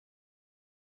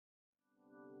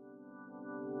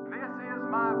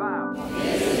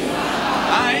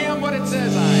I am what it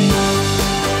says I am.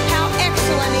 How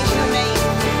excellent is your name.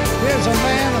 Here's a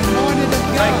man anointed of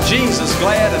God. Make Jesus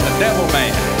glad and the devil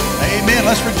mad. Amen.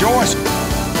 Let's rejoice.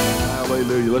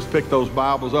 Hallelujah. Let's pick those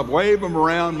Bibles up, wave them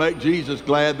around, make Jesus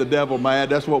glad, the devil mad.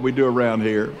 That's what we do around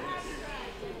here.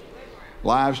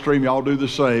 Live stream, y'all do the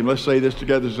same. Let's say this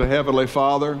together. As a Heavenly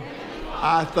Father,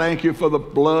 I thank you for the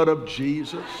blood of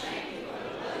Jesus.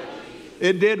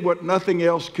 It did what nothing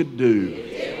else could do.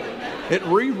 It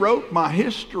rewrote my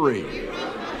history.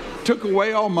 Took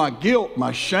away all my guilt,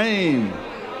 my shame.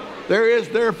 There is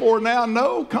therefore now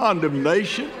no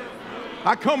condemnation.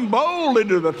 I come boldly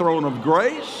to the throne of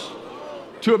grace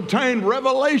to obtain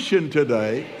revelation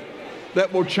today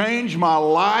that will change my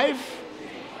life,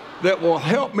 that will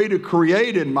help me to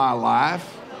create in my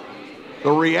life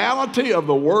the reality of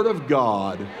the Word of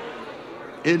God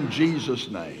in Jesus'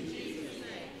 name.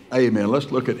 Amen.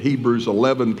 Let's look at Hebrews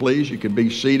 11, please. You can be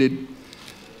seated.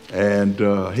 And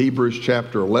Hebrews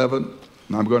chapter 11.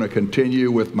 And I'm going to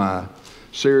continue with my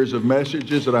series of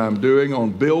messages that I'm doing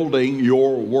on building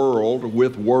your world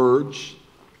with words.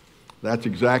 That's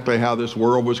exactly how this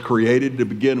world was created to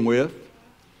begin with.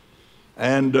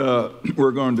 And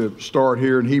we're going to start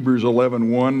here in Hebrews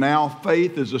 11:1. Now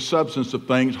faith is the substance of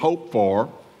things hoped for,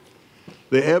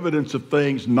 the evidence of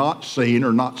things not seen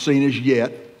or not seen as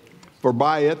yet. For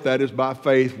by it, that is by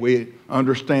faith, we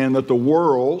understand that the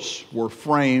worlds were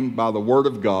framed by the Word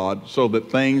of God, so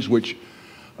that things which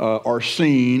are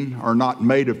seen are not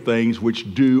made of things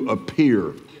which do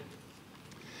appear.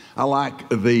 I like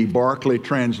the Barclay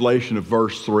translation of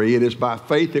verse 3. It is by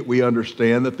faith that we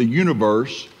understand that the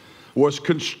universe was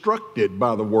constructed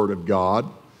by the Word of God,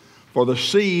 for the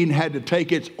seen had to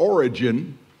take its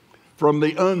origin from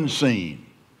the unseen.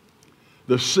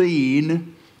 The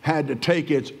seen had to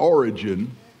take its origin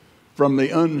from the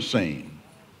unseen.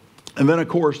 And then, of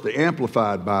course, the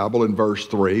Amplified Bible in verse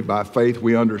 3, by faith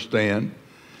we understand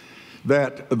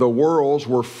that the worlds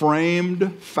were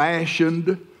framed,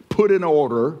 fashioned, put in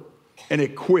order, and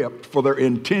equipped for their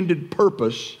intended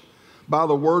purpose by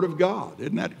the Word of God.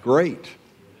 Isn't that great?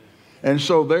 And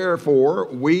so therefore,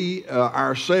 we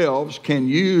ourselves can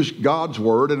use God's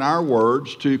Word and our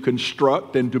words to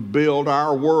construct and to build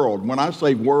our world. When I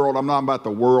say world, I'm not about the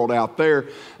world out there.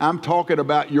 I'm talking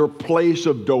about your place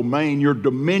of domain, your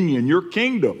dominion, your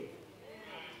kingdom.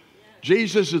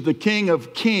 Jesus is the King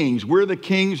of kings. We're the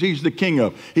kings He's the King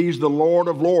of. He's the Lord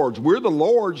of lords. We're the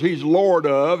lords He's Lord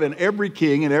of, and every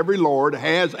king and every lord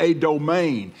has a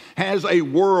domain, has a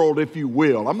world, if you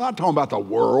will. I'm not talking about the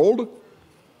world.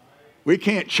 We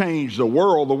can't change the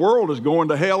world. The world is going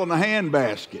to hell in a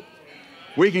handbasket.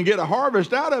 We can get a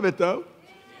harvest out of it, though.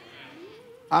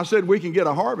 I said we can get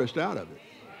a harvest out of it.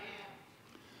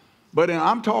 But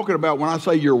I'm talking about, when I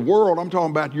say your world, I'm talking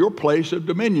about your place of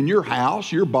dominion, your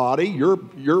house, your body, your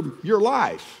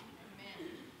life,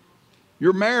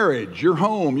 your marriage, your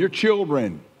home, your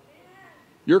children,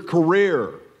 your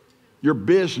career, your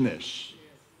business.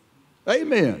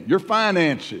 Amen. Your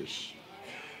finances.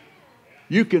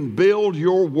 You can build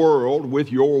your world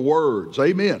with your words.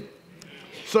 Amen.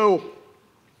 So,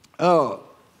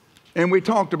 and we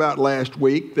talked about last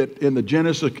week that in the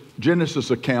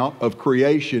Genesis account of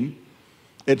creation,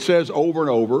 it says over and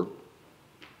over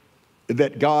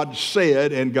that God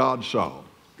said and God saw.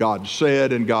 God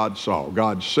said and God saw.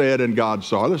 God said and God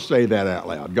saw. Let's say that out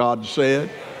loud. God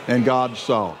said and God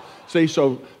saw. See,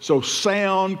 so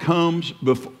sound comes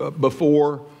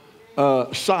before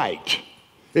sight.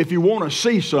 If you want to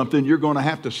see something, you're going to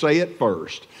have to say it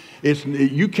first.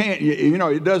 You can't,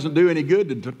 it doesn't do any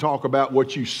good to talk about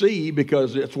what you see,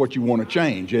 because it's what you want to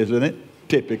change, isn't it?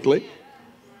 Typically.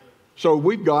 So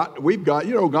we've got,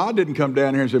 God didn't come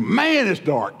down here and say, man, it's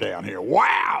dark down here.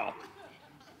 Wow.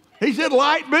 He said,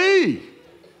 light be.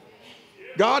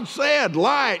 God said,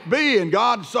 light be, and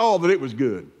God saw that it was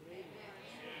good.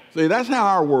 See, that's how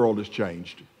our world has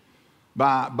changed.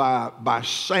 By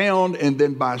sound and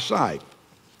then by sight.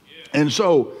 And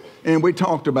so, and we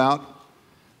talked about,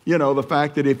 the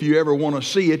fact that if you ever want to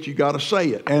see it, you got to say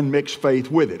it and mix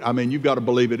faith with it. I mean, you've got to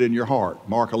believe it in your heart.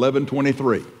 Mark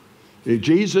 11:23.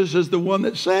 Jesus is the one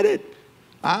that said it.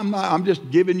 I'm just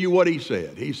giving you what He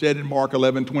said. He said in Mark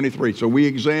 11:23. So we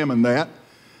examine that.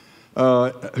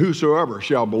 Whosoever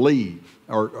shall believe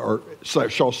or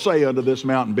shall say unto this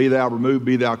mountain, be thou removed,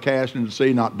 be thou cast into the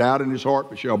sea, not doubt in his heart,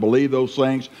 but shall believe those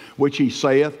things which he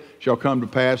saith shall come to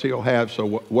pass, he'll have so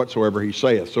whatsoever he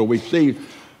saith. So we see,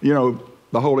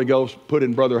 the Holy Ghost put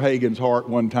in Brother Hagin's heart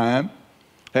one time.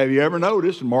 Have you ever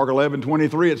noticed in Mark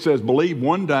 11:23 it says believe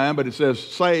one time, but it says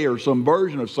say, or some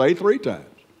version of say, 3 times.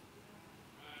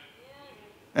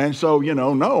 And so,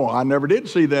 no, I never did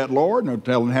see that, Lord. And I'm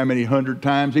telling how many 100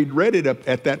 times he'd read it up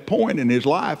at that point in his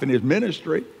life, in his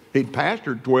ministry. He'd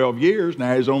pastored 12 years.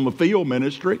 Now he's on the field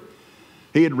ministry.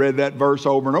 He had read that verse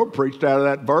over and over, preached out of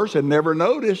that verse, and never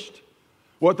noticed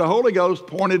what the Holy Ghost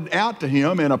pointed out to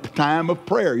him in a time of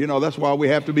prayer. That's why we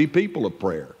have to be people of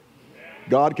prayer.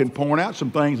 God can point out some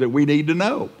things that we need to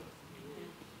know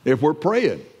if we're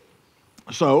praying.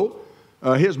 So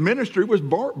his ministry was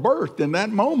birthed in that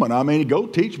moment. I mean, go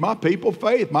teach my people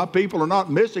faith. My people are not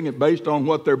missing it based on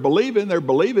what they're believing. They're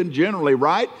believing generally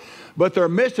right, but they're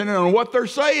missing it on what they're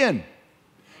saying.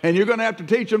 And you're going to have to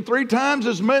teach them 3 times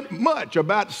as much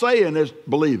about saying as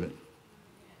believing.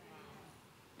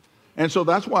 And so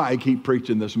that's why I keep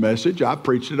preaching this message. I've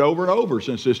preached it over and over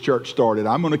since this church started.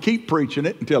 I'm going to keep preaching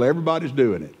it until everybody's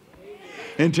doing it.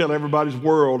 Until everybody's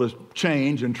world is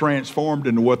changed and transformed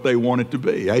into what they want it to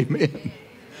be. Amen.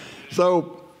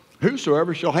 So,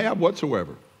 whosoever shall have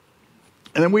whatsoever.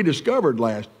 And then we discovered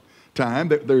last time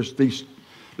that there's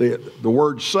the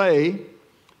word say.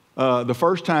 The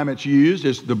first time it's used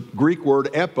is the Greek word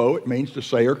epo. It means to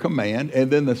say or command.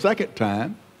 And then the second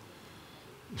time,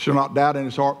 shall not doubt in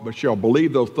his heart, but shall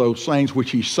believe those things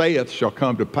which he saith shall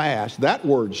come to pass. That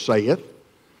word saith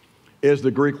is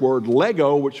the Greek word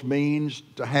lego, which means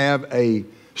to have a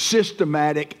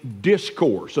systematic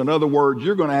discourse. In other words,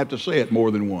 you're going to have to say it more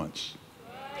than once.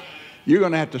 You're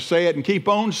going to have to say it and keep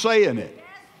on saying it.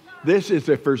 This is,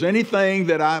 if there's anything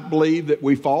that I believe that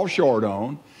we fall short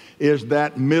on, is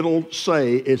that middle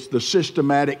say. It's the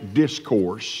systematic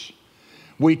discourse.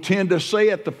 We tend to say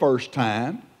it the first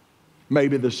time,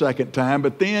 maybe the second time,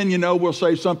 but then, we'll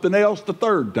say something else the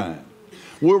third time.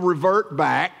 We'll revert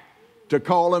back to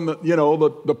calling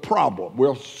the problem.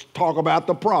 We'll talk about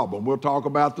the problem. We'll talk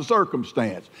about the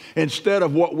circumstance instead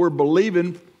of what we're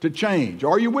believing to change.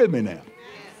 Are you with me now?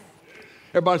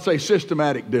 Everybody say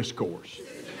systematic discourse.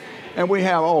 And we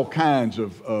have all kinds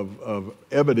of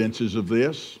evidences of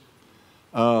this.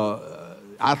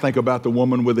 I think about the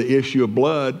woman with the issue of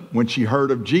blood. When she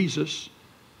heard of Jesus,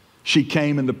 she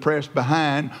came in the press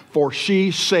behind, for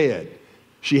she said.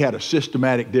 She had a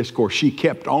systematic discourse. She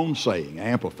kept on saying,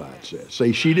 Amplified says.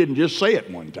 See, she didn't just say it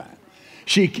one time.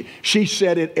 She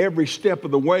said it every step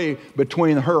of the way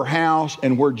between her house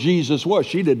and where Jesus was.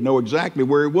 She didn't know exactly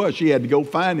where he was. She had to go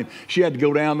find him. She had to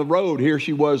go down the road. Here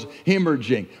she was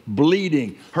hemorrhaging,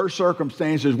 bleeding. Her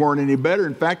circumstances weren't any better.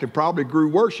 In fact, it probably grew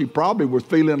worse. She probably was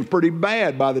feeling pretty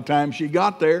bad by the time she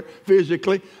got there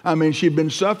physically. I mean, she'd been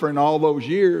suffering all those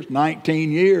years,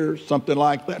 19 years, something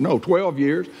like that. No, 12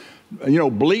 years.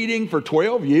 Bleeding for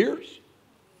 12 years.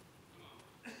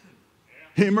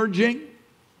 Hemorrhaging.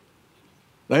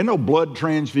 They had no blood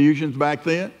transfusions back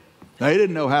then. They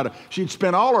didn't know how to. She'd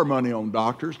spent all her money on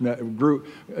doctors.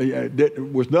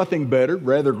 Was nothing better,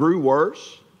 rather grew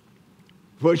worse.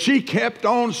 But she kept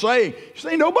on saying,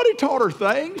 see, nobody taught her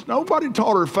things. Nobody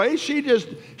taught her faith.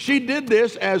 She did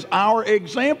this as our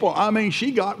example. I mean,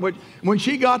 when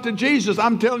she got to Jesus,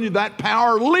 I'm telling you, that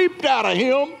power leaped out of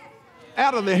him,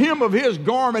 out of the hem of his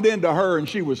garment into her, and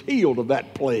she was healed of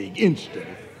that plague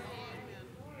instantly.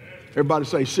 Everybody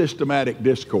say systematic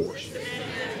discourse.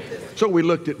 So we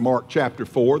looked at Mark chapter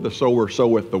 4, the sower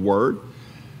soweth the word.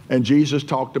 And Jesus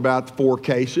talked about 4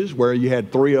 cases where you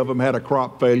had 3 of them had a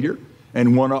crop failure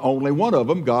and only one of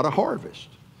them got a harvest.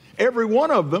 Every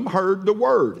one of them heard the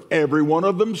word. Every one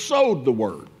of them sowed the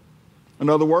word. In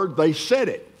other words, they said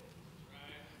it.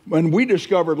 When we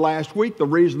discovered last week the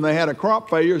reason they had a crop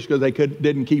failure is because they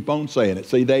didn't keep on saying it.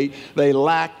 See, they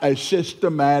lacked a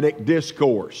systematic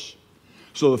discourse.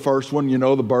 So the first one,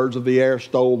 the birds of the air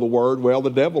stole the word. Well, the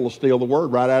devil will steal the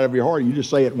word right out of your heart. You just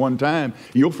say it one time,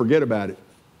 you'll forget about it.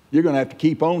 You're going to have to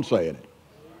keep on saying it.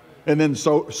 And then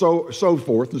so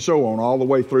forth and so on, all the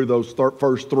way through those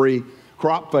first 3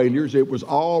 crop failures. It was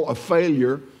all a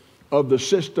failure of the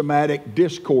systematic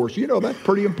discourse. That's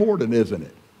pretty important, isn't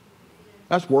it?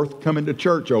 That's worth coming to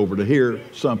church over to hear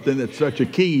something that's such a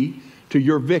key to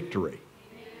your victory.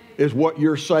 Is what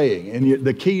you're saying. And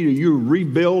the key to you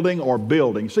rebuilding or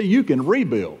building. See, you can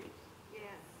rebuild.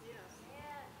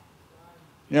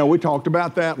 We talked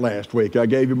about that last week. I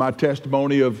gave you my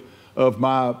testimony of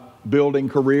my building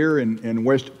career in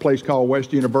a place called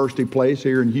West University Place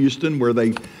here in Houston, where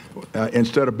they,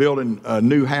 instead of building a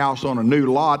new house on a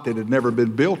new lot that had never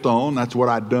been built on, that's what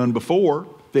I'd done before,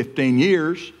 15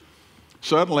 years.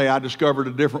 Suddenly, I discovered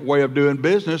a different way of doing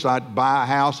business. I'd buy a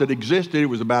house that existed. It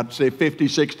was about, say, 50,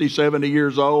 60, 70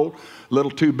 years old.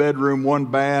 Little 2-bedroom,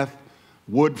 1-bath,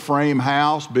 wood frame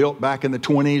house built back in the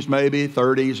 20s, maybe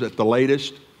 30s at the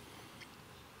latest.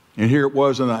 And here it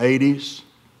was in the 80s.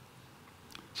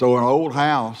 So an old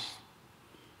house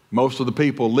Most of the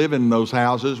people living in those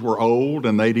houses were old,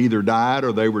 and they'd either died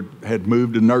or had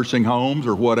moved to nursing homes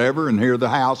or whatever, and here the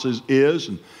house is.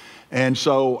 And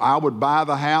so I would buy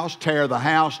the house, tear the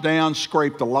house down,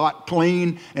 scrape the lot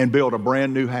clean, and build a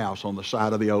brand new house on the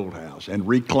side of the old house and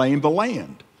reclaim the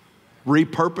land.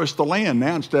 Repurpose the land.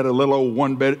 Now, instead of a little old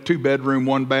 2-bedroom,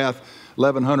 1-bath,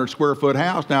 1,100 square foot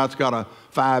house, now it's got a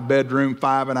 5-bedroom,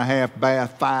 5.5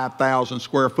 bath, 5,000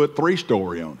 square foot,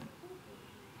 3-story on it.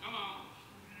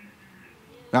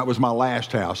 That was my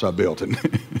last house I built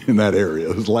in that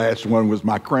area. This last one was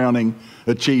my crowning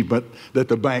achievement that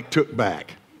the bank took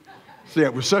back. See,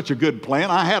 it was such a good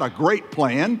plan. I had a great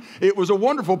plan. It was a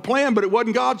wonderful plan, but it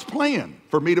wasn't God's plan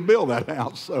for me to build that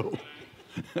house. So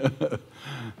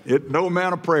no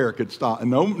amount of prayer could stop.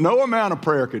 No amount of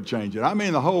prayer could change it. I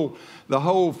mean, the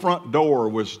whole front door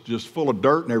was just full of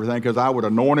dirt and everything, because I would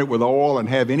anoint it with oil and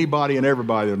have anybody and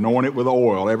everybody anoint it with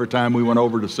oil every time we went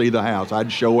over to see the house.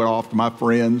 I'd show it off to my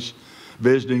friends,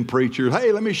 visiting preachers.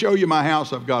 Hey, let me show you my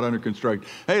house I've got under construction.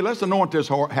 Hey, let's anoint this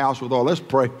house with oil. Let's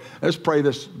pray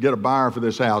this, get a buyer for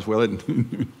this house. Well,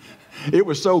 it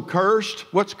was so cursed.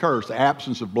 What's cursed? The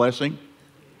absence of blessing.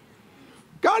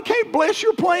 God can't bless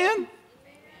your plan.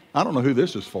 I don't know who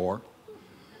this is for,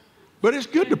 but it's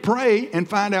good to pray and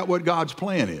find out what God's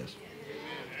plan is.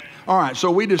 All right, so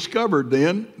we discovered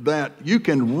then that you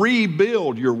can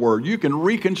rebuild your word. You can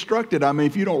reconstruct it. I mean,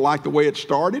 if you don't like the way it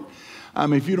started, I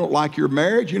mean, if you don't like your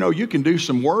marriage, you can do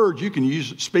some words. You can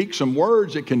speak some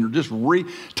words that can just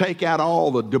take out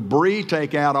all the debris,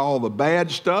 take out all the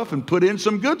bad stuff, and put in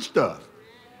some good stuff.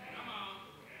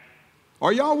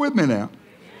 Are y'all with me now?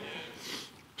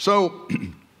 So,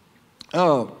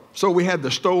 so we had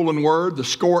the stolen word, the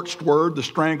scorched word, the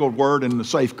strangled word, and the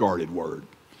safeguarded word.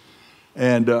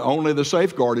 And only the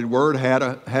safeguarded word had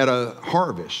a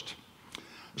harvest.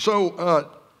 So,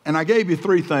 and I gave you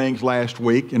 3 things last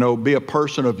week. Be a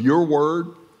person of your word,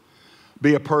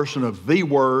 be a person of the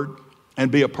word, and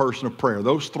be a person of prayer.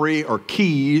 Those 3 are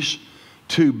keys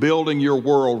to building your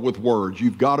world with words.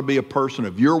 You've got to be a person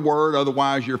of your word,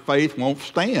 otherwise your faith won't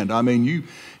stand. I mean,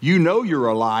 you know you're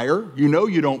a liar. You know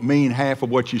you don't mean half of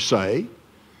what you say.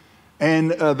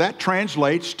 And that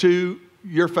translates to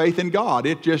your faith in God.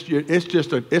 It's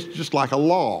just like a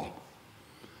law.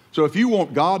 So if you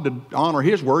want God to honor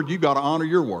His word, you've got to honor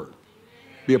your word.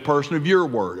 Be a person of your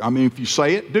word. I mean, if you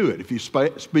say it, do it. If you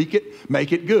speak it,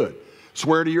 make it good.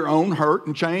 Swear to your own hurt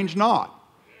and change not.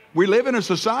 We live in a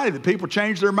society that people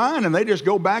change their mind and they just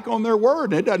go back on their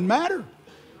word, and it doesn't matter.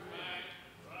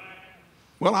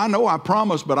 Well, I know I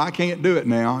promised, but I can't do it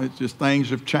now. It's just things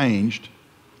have changed.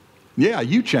 Yeah,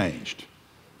 you changed.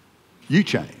 You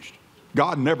changed.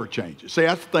 God never changes. See,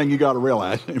 that's the thing you got to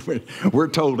realize. We're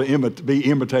told to be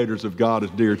imitators of God as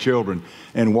dear children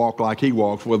and walk like He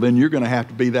walks. Well, then you're going to have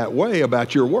to be that way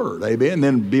about your word. Amen. And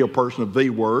then be a person of the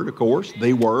word, of course,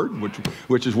 the word,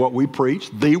 which is what we preach,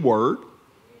 the word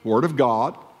of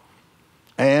God.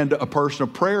 And a person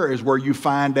of prayer is where you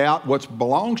find out what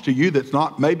belongs to you that's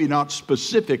maybe not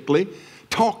specifically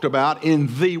talked about in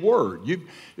the word.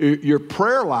 Your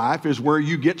prayer life is where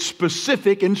you get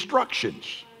specific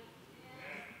instructions.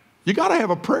 You got to have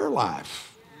a prayer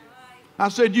life. I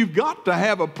said you've got to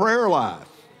have a prayer life.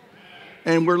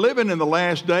 And we're living in the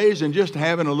last days and just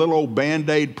having a little old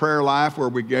Band-Aid prayer life where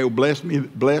we go, bless me,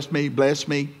 bless me, bless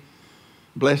me.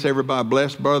 Bless everybody,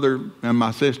 bless brother and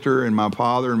my sister and my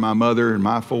father and my mother and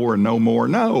my 4 and no more.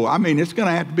 No, I mean, it's going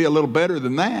to have to be a little better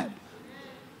than that.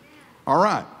 All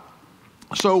right.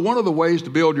 So one of the ways to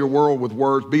build your world with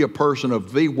words, be a person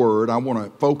of the word. I want to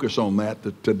focus on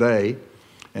that today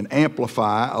and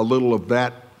amplify a little of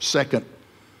that second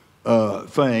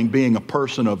thing, being a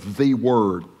person of the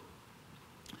word.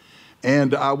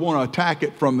 And I want to attack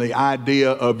it from the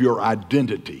idea of your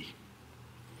identity.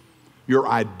 Your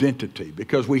identity,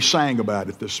 because we sang about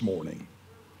it this morning.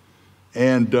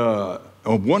 And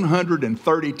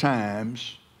 130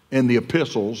 times in the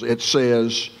epistles, it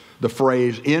says the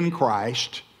phrase, in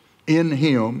Christ, in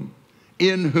Him,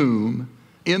 in whom,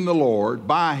 in the Lord,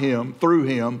 by Him, through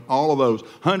Him, all of those,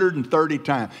 130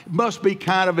 times. It must be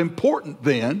kind of important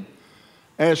then,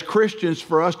 as Christians,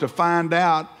 for us to find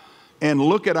out and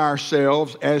look at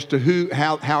ourselves as to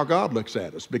how God looks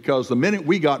at us. Because the minute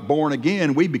we got born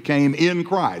again, we became in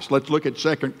Christ. Let's look at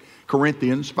 2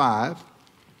 Corinthians 5.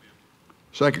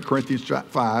 2 Corinthians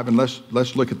 5, and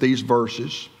let's look at these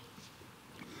verses.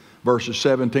 Verses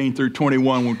 17 through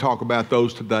 21, we'll talk about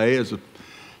those today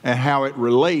and how it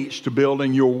relates to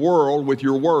building your world with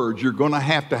your words. You're going to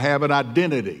have an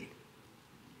identity.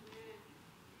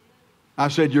 I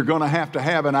said you're going to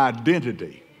have an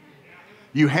identity.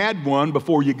 You had one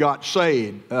before you got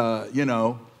saved,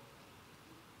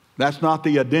 That's not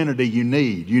the identity you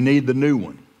need. You need the new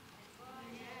one.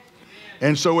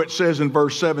 And so it says in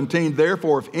verse 17,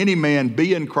 therefore, if any man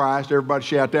be in Christ, everybody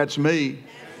shout, that's me.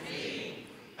 That's me.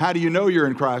 How do you know you're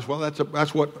in Christ? Well,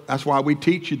 that's why we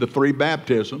teach you the 3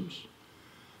 baptisms.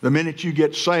 The minute you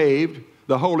get saved,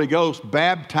 the Holy Ghost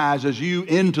baptizes you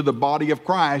into the body of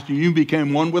Christ, and you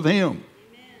become one with Him. Amen.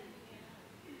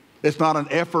 It's not an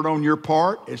effort on your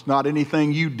part. It's not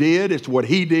anything you did. It's what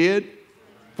He did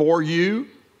for you.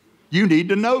 You need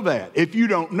to know that. If you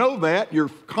don't know that, you're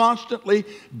constantly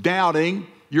doubting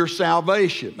your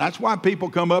salvation. That's why people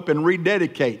come up and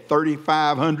rededicate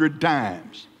 3,500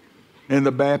 times in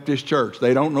the Baptist church.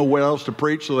 They don't know what else to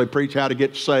preach, so they preach how to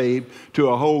get saved to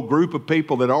a whole group of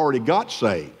people that already got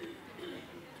saved.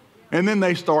 And then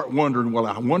they start wondering, well,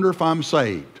 I wonder if I'm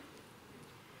saved.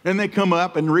 And they come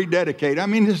up and rededicate. I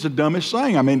mean, this is the dumbest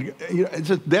thing. I mean,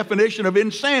 it's a definition of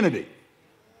insanity.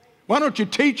 Why don't you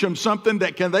teach them something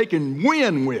that they can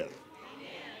win with?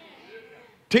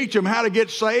 Teach them how to get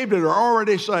saved that are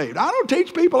already saved. I don't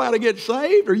teach people how to get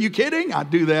saved. Are you kidding? I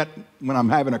do that when I'm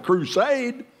having a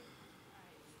crusade,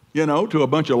 to a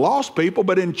bunch of lost people.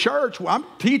 But in church, I'm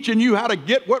teaching you how to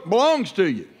get what belongs to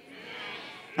you.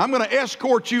 I'm going to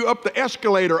escort you up the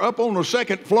escalator, up on the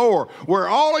 2nd floor, where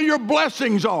all of your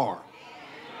blessings are.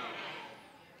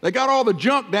 They got all the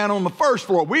junk down on the 1st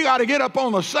floor. We got to get up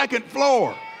on the 2nd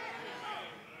floor.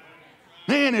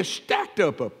 Man, it's stacked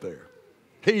up there.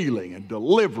 Healing and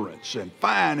deliverance and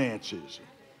finances,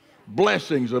 and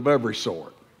blessings of every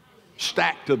sort,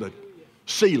 stacked to the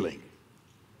ceiling.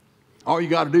 All you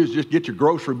got to do is just get your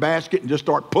grocery basket and just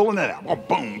start pulling it out. Oh,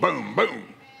 boom, boom, boom.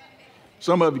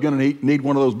 Some of you are going to need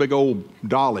one of those big old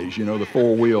dollies, the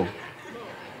 4-wheel.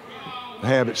 They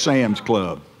have at Sam's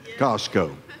Club,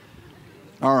 Costco.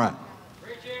 All right.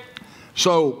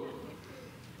 So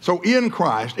in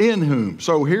Christ, in whom?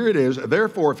 So here it is.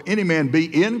 Therefore, if any man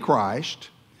be in Christ,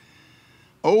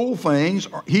 old things,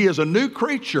 he is a new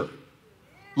creature.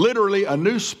 Literally a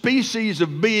new species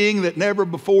of being that never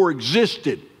before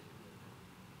existed.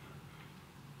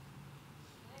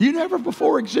 You never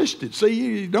before existed. See,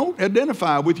 you don't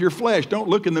identify with your flesh. Don't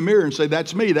look in the mirror and say,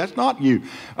 that's me. That's not you.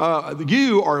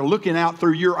 You are looking out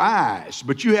through your eyes,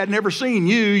 but you had never seen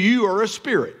you. You are a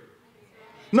spirit.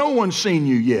 No one's seen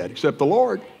you yet except the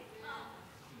Lord.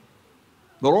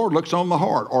 The Lord looks on the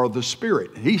heart or the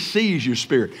spirit. He sees your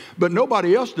spirit. But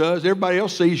nobody else does. Everybody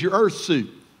else sees your earth suit.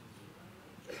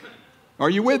 Are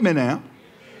you with me now?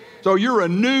 So you're a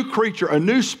new creature, a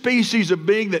new species of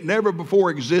being that never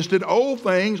before existed. Old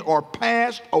things are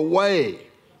passed away.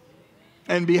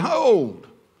 And behold,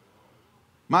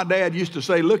 my dad used to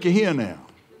say, look here now.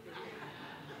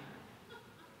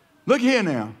 Look here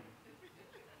now.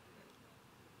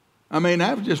 I mean,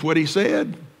 that was just what he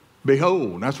said.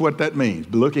 Behold, that's what that means.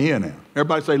 But look here now.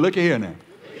 Everybody say, look here now.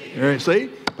 All right,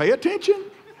 see? Pay attention.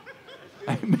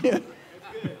 Amen.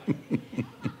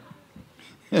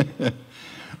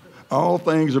 All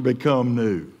things are become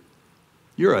new.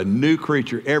 You're a new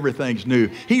creature. Everything's new.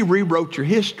 He rewrote your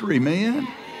history, man.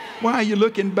 Why are you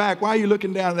looking back? Why are you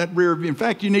looking down at that rear view? In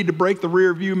fact, you need to break the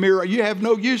rear view mirror. You have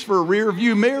no use for a rear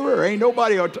view mirror. Ain't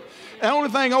nobody. The only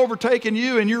thing overtaking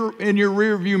you in your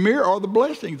rear view mirror are the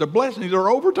blessings. The blessings are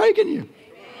overtaking you.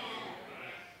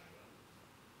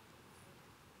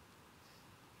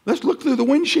 Let's look through the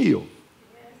windshield.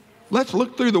 Let's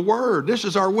look through the Word. This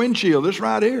is our windshield. This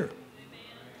right here.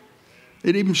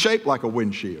 It even shaped like a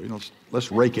windshield.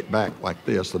 Let's rake it back like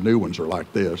this. The new ones are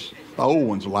like this. The old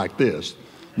ones are like this.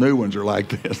 New ones are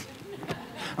like this.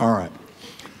 All right.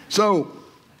 So,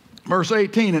 verse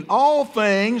 18, and all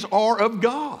things are of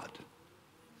God,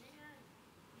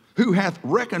 who hath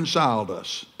reconciled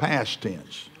us, past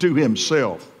tense, to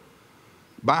himself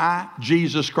by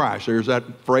Jesus Christ. There's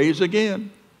that phrase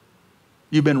again.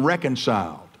 You've been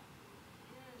reconciled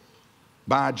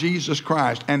by Jesus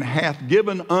Christ, and hath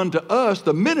given unto us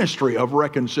the ministry of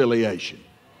reconciliation.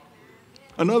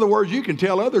 In other words, you can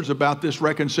tell others about this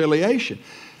reconciliation.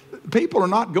 People are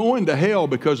not going to hell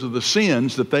because of the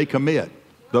sins that they commit,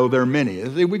 though there are many.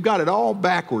 We've got it all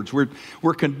backwards.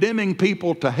 We're condemning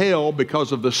people to hell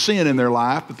because of the sin in their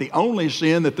life, but the only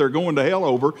sin that they're going to hell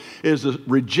over is the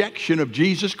rejection of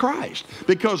Jesus Christ,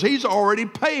 because he's already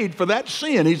paid for that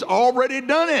sin. He's already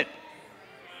done it.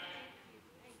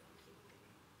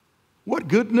 What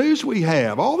good news we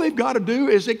have. All they've got to do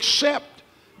is accept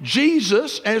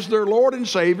Jesus as their Lord and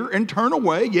Savior and turn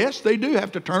away. Yes, they do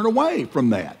have to turn away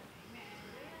from that.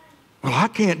 Well, I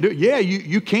can't do it. Yeah,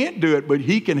 you can't do it, but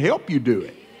he can help you do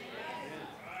it.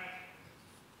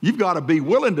 You've got to be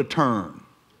willing to turn.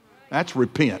 That's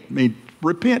repent. I mean,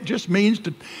 Repent just means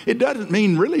to, it doesn't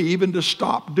mean really even to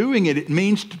stop doing it. It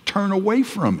means to turn away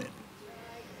from it.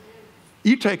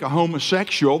 You take a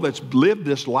homosexual that's lived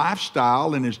this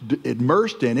lifestyle and is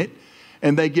immersed in it,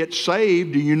 and they get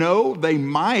saved, do you know they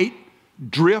might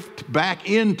drift back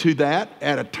into that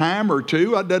at a time or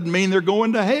two? That doesn't mean they're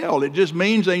going to hell. It just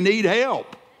means they need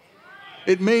help.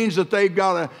 It means that they've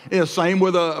got same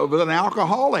with an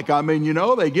alcoholic. I mean, you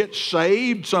know, they get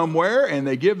saved somewhere and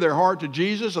they give their heart to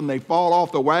Jesus and they fall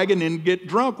off the wagon and get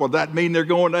drunk. Well, that mean they're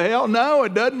going to hell? No,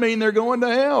 it doesn't mean they're going to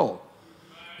hell.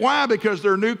 Why? Because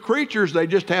they're new creatures. They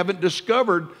just haven't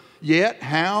discovered yet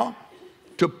how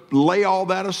to lay all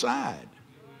that aside.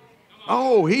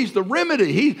 Oh, he's the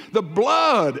remedy. The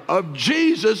blood of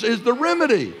Jesus is the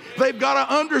remedy. They've got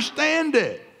to understand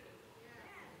it.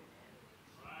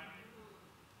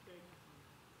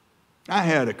 I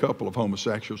had a couple of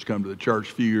homosexuals come to the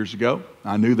church a few years ago.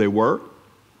 I knew they were.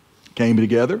 Came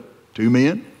together, two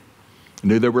men. I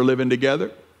knew they were living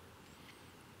together.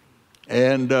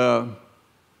 And, I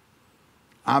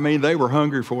mean, they were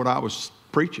hungry for what I was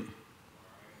preaching.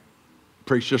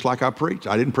 Preached just like I preached.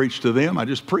 I didn't preach to them. I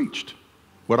just preached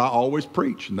what I always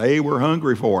preach. And they were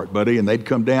hungry for it, buddy. And they'd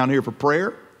come down here for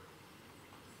prayer.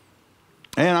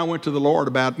 And I went to the Lord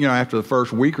about, after the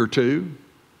first week or two.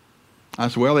 I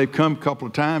said, well, they've come a couple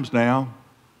of times now.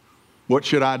 What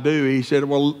should I do? He said,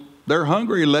 well, they're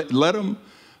hungry. Let the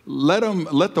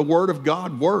Word of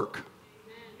God work.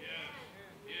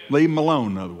 Leave them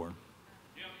alone, in other words.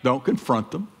 Don't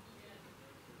confront them.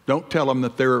 Don't tell them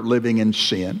that they're living in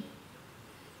sin.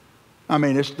 I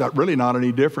mean, it's really not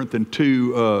any different than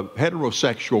two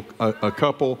heterosexual a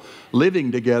couple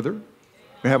living together.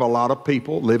 We have a lot of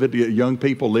people, young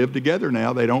people live together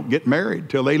now. They don't get married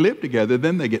till they live together,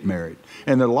 then they get married.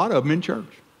 And there are a lot of them in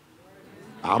church.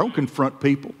 I don't confront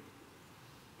people.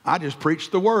 I just preach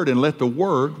the Word and let the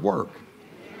Word work.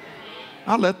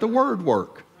 I let the Word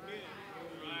work.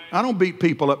 I don't beat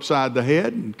people upside the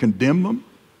head and condemn them.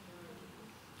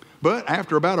 But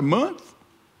after about a month,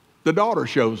 the daughter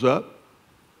shows up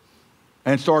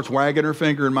and starts wagging her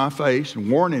finger in my face and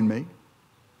warning me.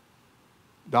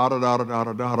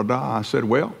 I said,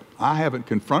 well, I haven't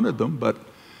confronted them, but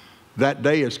that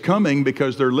day is coming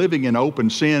because they're living in open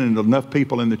sin and enough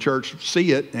people in the church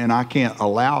see it, and I can't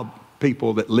allow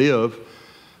people that live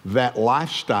that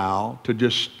lifestyle to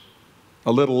just,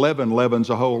 a little leaven leavens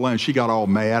a whole lump. She got all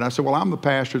mad. I said, well, I'm the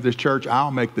pastor of this church.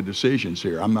 I'll make the decisions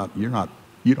here.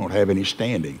 You don't have any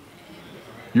standing.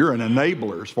 You're an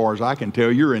enabler as far as I can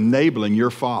tell. You're enabling your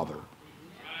father.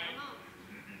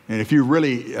 And if you're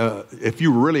really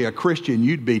a Christian,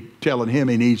 you'd be telling him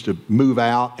he needs to move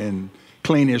out and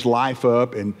clean his life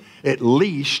up and at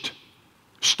least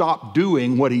stop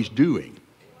doing what he's doing.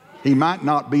 He might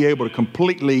not be able to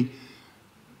completely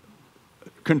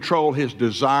control his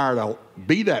desire to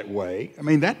be that way. I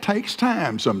mean, that takes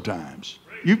time sometimes.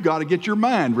 You've got to get your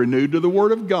mind renewed to the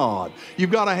Word of God.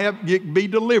 You've got to be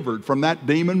delivered from that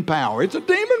demon power. It's a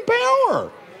demon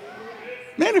power.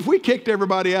 Man, if we kicked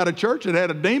everybody out of church that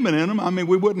had a demon in them, I mean,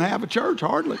 we wouldn't have a church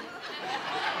hardly.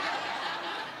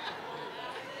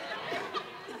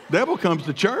 Devil comes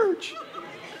to church.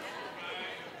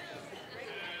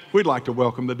 We'd like to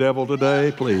welcome the devil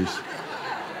today, please.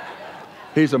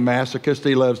 He's a masochist.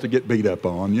 He loves to get beat up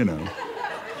on,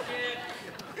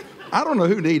 I don't know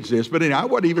who needs this, but anyway, I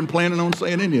wasn't even planning on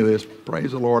saying any of this.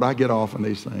 Praise the Lord, I get off on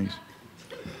these things.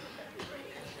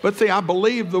 But see, I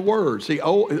believe the Word. See,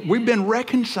 we've been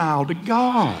reconciled to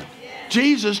God.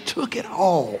 Jesus took it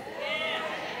all.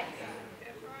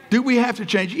 Do we have to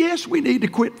change? Yes, we need to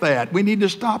quit that. We need to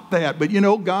stop that. But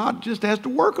God just has to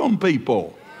work on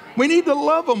people. We need to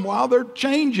love them while they're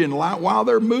changing, while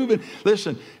they're moving.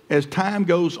 Listen, as time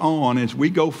goes on, as we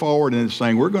go forward in this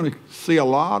thing, we're going to see a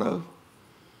lot of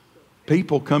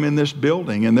people come in this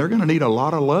building, and they're going to need a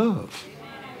lot of love.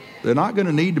 They're not going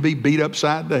to need to be beat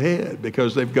upside the head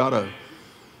because they've got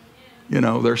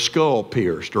their skull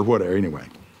pierced or whatever. Anyway,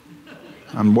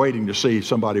 I'm waiting to see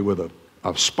somebody with a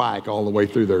spike all the way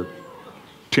through their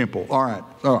temple. All right.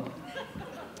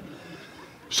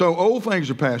 So old things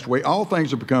are passed away. All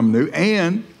things have become new.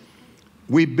 And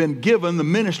we've been given the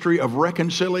ministry of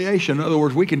reconciliation. In other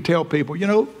words, we can tell people,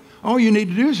 all you need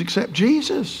to do is accept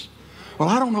Jesus. Well,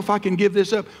 I don't know if I can give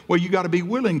this up. Well, you got to be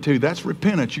willing to. That's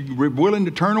repentance. You're willing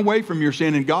to turn away from your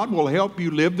sin, and God will help you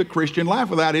live the Christian life.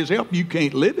 Without His help, you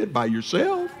can't live it by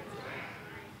yourself.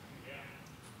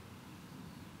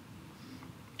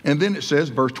 And then it says,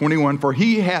 verse 21, for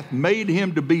He hath made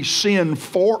Him to be sin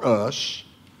for us,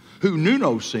 who knew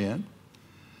no sin,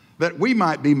 that we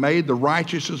might be made the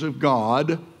righteousness of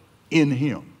God in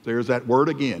Him. There's that word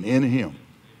again, in Him.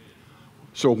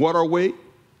 So what are we?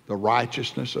 The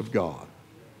righteousness of God.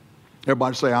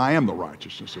 Everybody say, I am the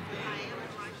righteousness of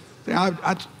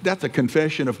God. That's a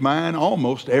confession of mine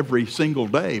almost every single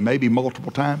day, maybe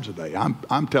multiple times a day.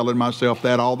 I'm telling myself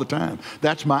that all the time.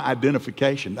 That's my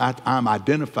identification. I'm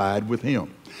identified with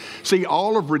Him. See,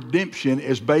 all of redemption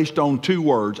is based on two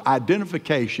words,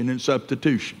 identification and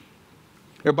substitution.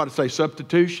 Everybody say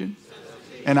substitution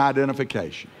and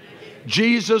identification.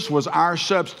 Jesus was our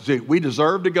substitute. We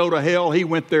deserved to go to hell. He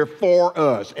went there for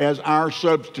us as our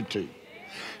substitute.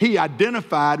 He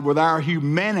identified with our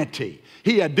humanity.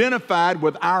 He identified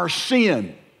with our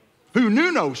sin, who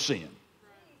knew no sin.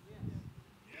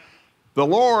 The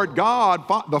Lord God,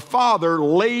 the Father,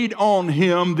 laid on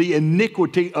Him the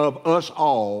iniquity of us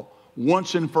all,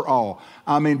 once and for all.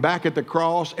 I mean, back at the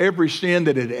cross, every sin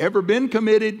that had ever been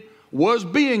committed, was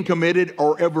being committed,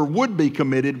 or ever would be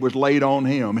committed was laid on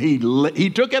Him. He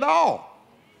took it all.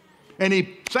 And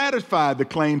He satisfied the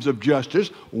claims of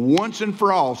justice once and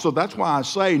for all. So that's why I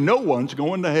say no one's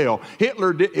going to hell.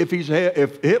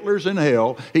 If Hitler's in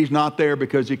hell, he's not there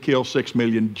because he killed 6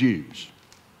 million Jews.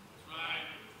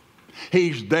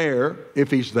 He's there,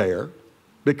 if he's there,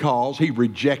 because he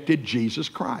rejected Jesus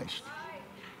Christ.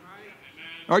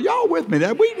 Are y'all with me?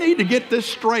 Now, we need to get this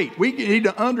straight. We need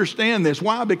to understand this.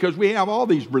 Why? Because we have all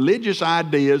these religious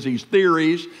ideas, these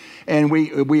theories, and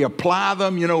we apply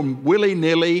them,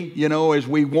 willy-nilly, as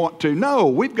we want to. No,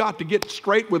 we've got to get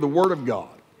straight with the Word of God.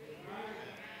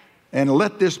 And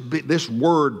let this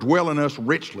Word dwell in us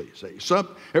richly.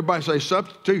 Everybody say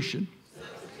substitution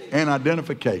and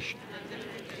identification.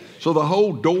 So the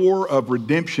whole door of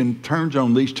redemption turns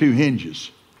on these two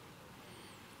hinges.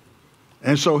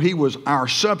 And so He was our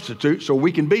substitute, so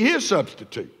we can be His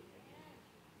substitute.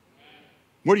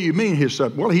 What do you mean His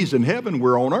substitute? Well, He's in heaven,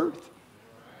 we're on earth.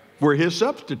 We're His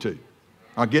substitute.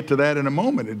 I'll get to that in a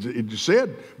moment. It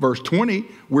said, verse 20,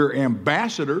 we're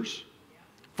ambassadors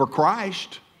for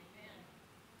Christ.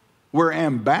 We're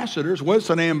ambassadors. What's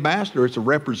an ambassador? It's a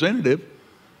representative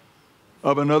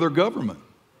of another government,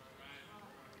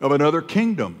 of another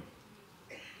kingdom.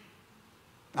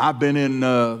 I've been in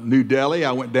New Delhi.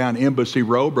 I went down Embassy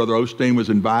Road. Brother Osteen was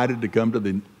invited to come to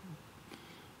the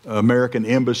American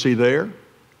Embassy there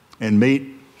and meet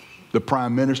the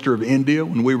Prime Minister of India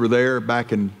when we were there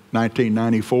back in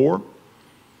 1994.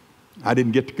 I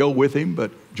didn't get to go with him,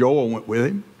 but Joel went with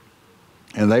him.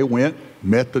 And they went,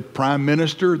 met the Prime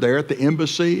Minister there at the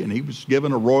embassy, and he was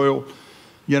given a royal,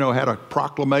 had a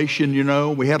proclamation,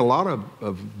 We had a lot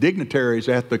of dignitaries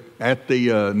at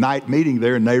the night meeting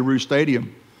there in Nehru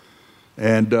Stadium.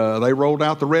 And they rolled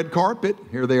out the red carpet.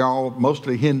 Here they are, all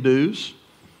mostly Hindus.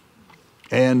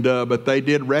 But they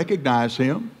did recognize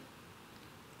him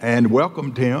and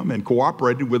welcomed him and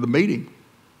cooperated with the meeting.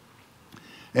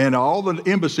 And all the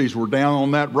embassies were down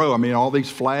on that row. I mean, all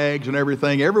these flags and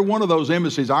everything. Every one of those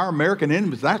embassies, our American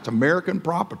embassies, that's American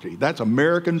property. That's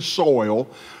American soil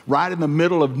right in the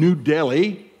middle of New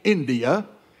Delhi, India.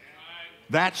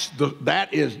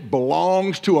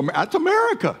 Belongs to America. That's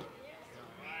America.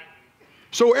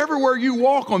 So everywhere you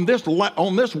walk on this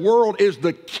world is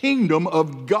the kingdom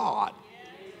of God.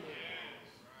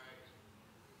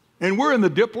 And we're in the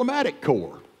diplomatic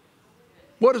corps.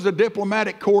 What is a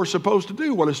diplomatic corps supposed to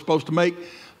do? Well, it's supposed to make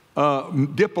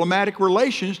diplomatic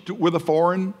relations with a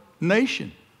foreign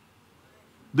nation.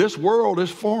 This world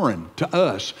is foreign to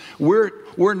us.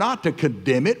 We're not to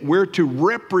condemn it. We're to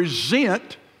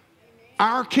represent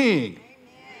our King.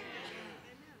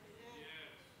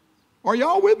 Are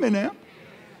y'all with me now?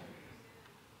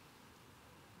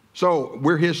 So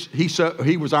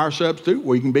he was our substitute.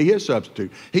 We can be His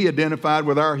substitute. He identified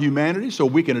with our humanity, so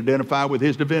we can identify with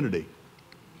His divinity.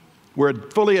 We're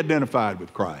fully identified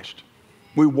with Christ.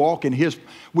 We walk in His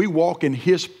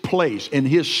place, in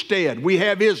His stead. We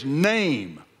have His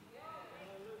name.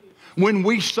 When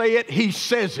we say it, He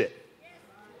says it.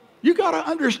 You got to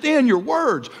understand your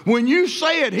words. When you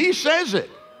say it, He says it.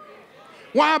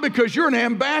 Why? Because you're an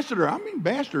ambassador. I mean,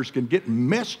 ambassadors can get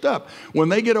messed up when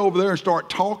they get over there and start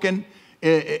talking,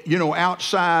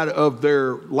 outside of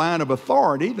their line of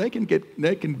authority. They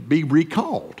can be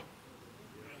recalled.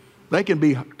 They can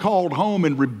be called home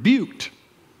and rebuked.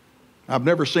 I've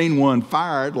never seen one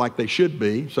fired like they should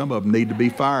be. Some of them need to be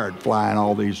fired, flying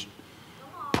all these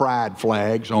pride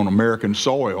flags on American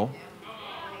soil.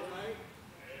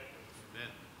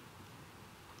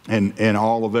 And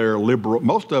all of their liberal,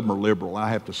 most of them are liberal, I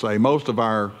have to say. Most of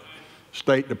our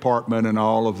State Department and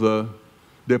all of the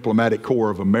diplomatic corps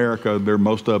of America,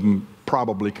 most of them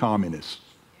probably communists.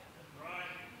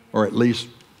 Or at least,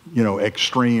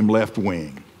 extreme left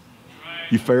wing.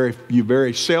 You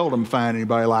very seldom find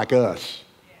anybody like us.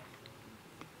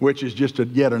 which is just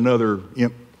yet another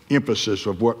emphasis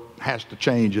of what has to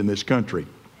change in this country.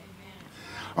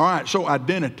 All right, so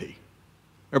identity.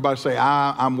 Everybody say,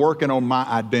 I'm working on my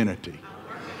identity.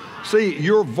 See,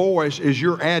 your voice is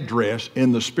your address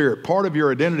in the Spirit. Part of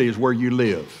your identity is where you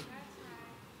live.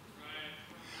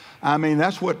 I mean,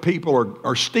 that's what people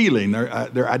are stealing.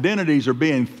 Their identities are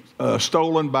being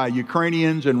stolen by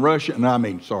Ukrainians and Russians.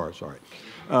 They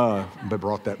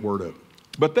brought that word up.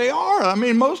 But they are. I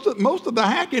mean, most of the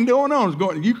hacking going on is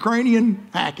going Ukrainian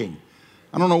hacking.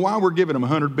 I don't know why we're giving them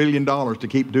 $100 billion to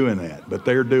keep doing that, but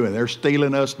they're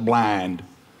stealing us blind.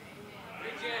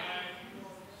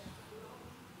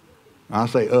 I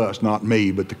say us, not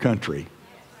me, but the country.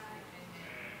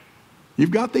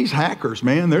 You've got these hackers,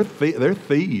 man. They're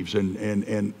thieves,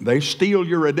 and they steal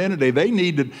your identity. They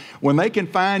need to, when they can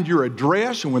find your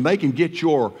address and when they can get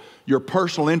your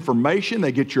personal information,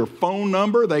 they get your phone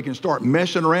number, they can start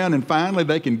messing around, and finally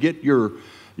they can get your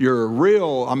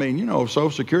real, Social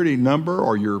Security number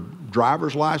or your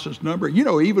driver's license number.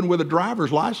 Even with a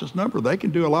driver's license number, they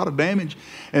can do a lot of damage,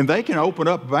 and they can open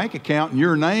up a bank account in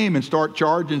your name and start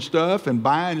charging stuff and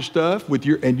buying stuff with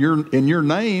in your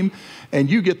name, and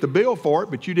you get the bill for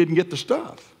it, but you didn't get the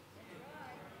stuff.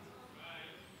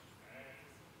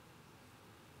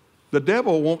 The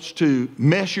devil wants to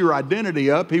mess your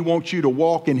identity up. He wants you to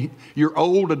walk in your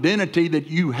old identity that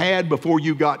you had before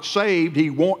you got saved. He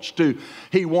wants to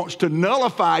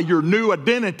nullify your new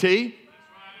identity.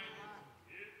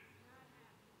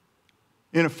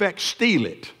 In effect, steal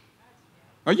it.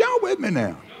 Are y'all with me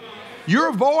now?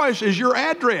 Your voice is your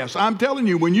address. I'm telling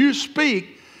you, when you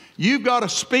speak, you've got to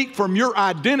speak from your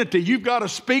identity. You've got to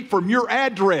speak from your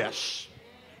address.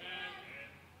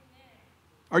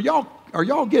 Okay,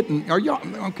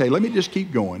 let me just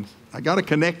keep going. I got to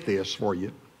connect this for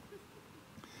you.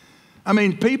 I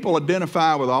mean, people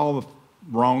identify with all the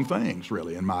wrong things,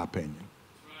 really, in my opinion.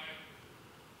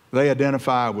 They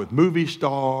identify with movie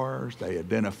stars. They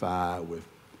identify with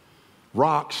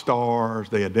rock stars.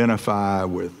 They identify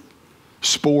with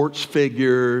sports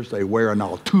figures. They wear an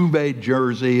Altuve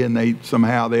jersey, and they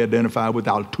identify with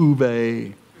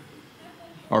Altuve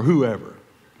or whoever.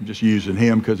 I'm just using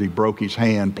him because he broke his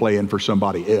hand playing for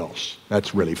somebody else.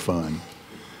 That's really fun.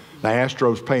 The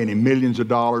Astros paying him millions of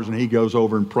dollars, and he goes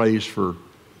over and plays for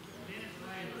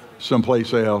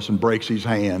someplace else and breaks his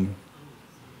hand.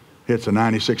 Hits a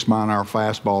 96-mile-an-hour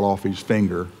fastball off his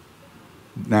finger.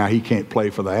 Now he can't play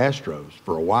for the Astros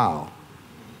for a while.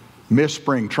 Missed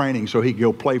spring training so he can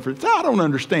go play for it. I don't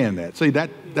understand that. See,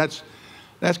 that's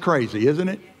crazy, isn't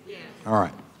it? Yeah. All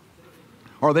right.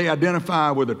 Or they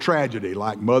identify with a tragedy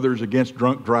like Mothers Against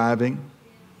Drunk Driving.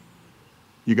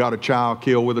 You got a child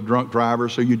killed with a drunk driver,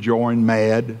 so you join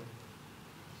MAD.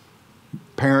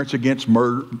 Parents Against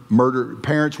murder,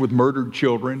 parents with murdered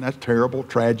children. That's terrible,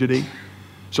 tragedy.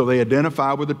 So they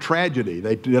identify with a tragedy.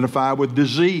 They identify with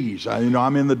disease.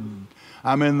 I'm in the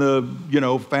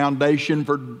foundation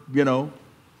for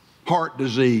heart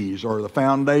disease, or the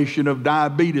foundation of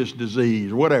diabetes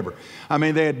disease, or whatever.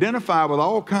 They identify with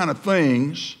all kind of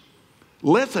things.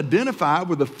 Let's identify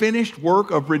with the finished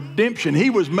work of redemption. He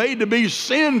was made to be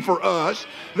sin for us,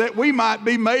 that we might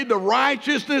be made the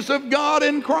righteousness of God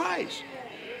in Christ.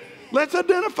 Let's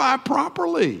identify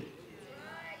properly.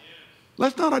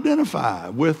 Let's not identify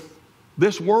with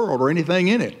this world or anything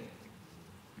in it.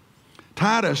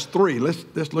 Titus 3,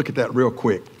 let's look at that real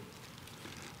quick.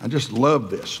 I just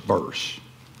love this verse.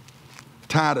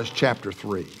 Titus chapter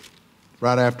 3.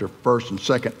 Right after 1st and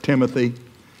 2nd Timothy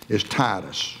is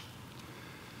Titus.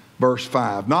 Verse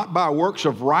 5. Not by works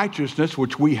of righteousness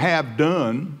which we have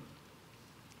done.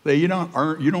 You don't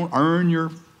earn your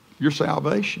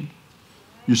salvation.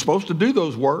 You're supposed to do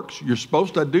those works. You're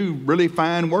supposed to do really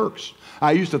fine works.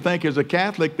 I used to think as a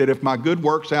Catholic that if my good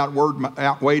works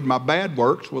outweighed my bad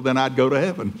works, well, then I'd go to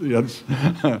heaven.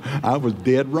 I was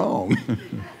dead wrong.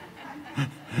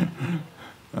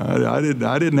 I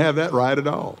didn't have that right at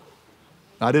all.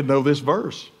 I didn't know this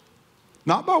verse.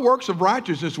 Not by works of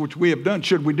righteousness which we have done.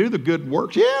 Should we do the good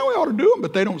works? Yeah, we ought to do them,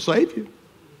 but they don't save you.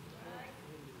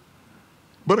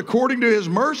 But according to His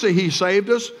mercy, He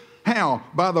saved us. How?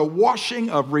 By the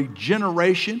washing of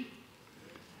regeneration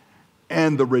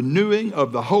and the renewing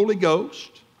of the Holy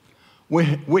Ghost,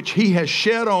 which He has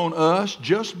shed on us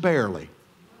just barely.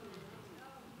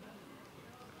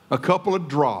 A couple of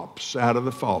drops out of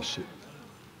the faucet.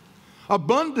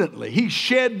 Abundantly. He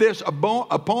shed this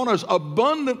upon us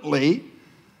abundantly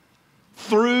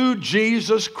through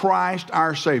Jesus Christ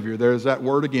our Savior. There's that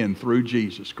word again, through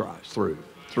Jesus Christ. Through.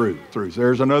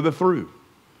 There's another through.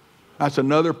 That's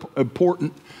another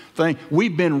important thing.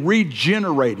 We've been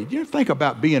regenerated. You think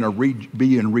about being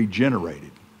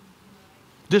regenerated.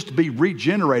 Just to be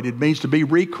regenerated means to be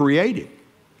recreated.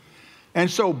 And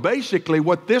so basically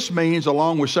what this means,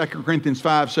 along with 2 Corinthians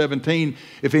 5:17,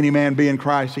 if any man be in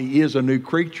Christ, he is a new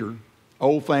creature.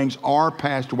 Old things are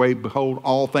passed away. Behold,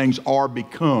 all things are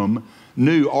become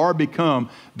new, are become.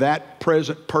 That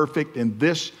present perfect and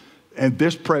this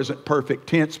present perfect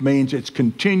tense means it's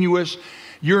continuous.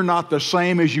 You're not the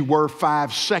same as you were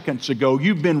 5 seconds ago.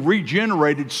 You've been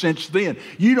regenerated since then.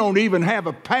 You don't even have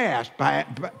a past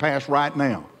right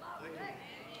now.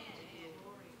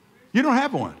 You don't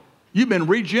have one. You've been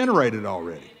regenerated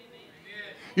already.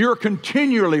 You're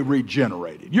continually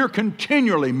regenerated. You're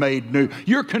continually made new.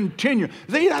 You're continually.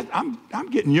 See, I'm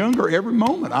getting younger every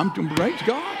moment. Praise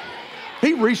God.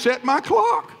 He reset my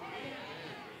clock.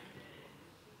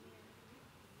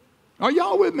 Are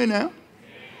y'all with me now?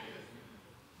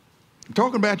 I'm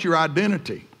talking about your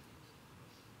identity.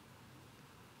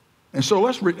 And so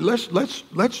let's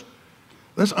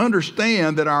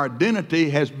understand that our identity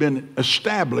has been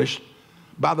established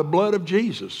by the blood of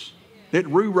Jesus. It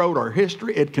rewrote our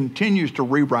history. It continues to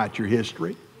rewrite your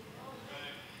history.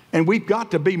 And we've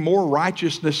got to be more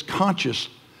righteousness conscious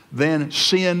than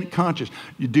sin conscious.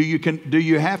 Do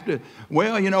you have to,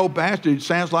 well, you know, Pastor, it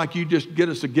sounds like you just get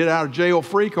us a get out of jail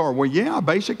free card. Well, yeah,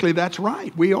 basically that's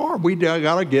right. We are. We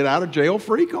got to get out of jail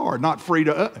free card. Not free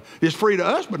to us. It's free to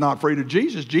us, but not free to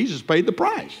Jesus. Jesus paid the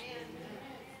price.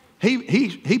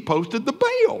 He posted the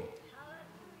bail.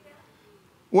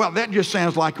 Well, that just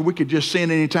sounds like we could just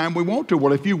sin anytime we want to.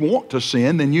 Well, if you want to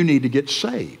sin, then you need to get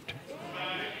saved.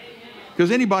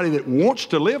 Because anybody that wants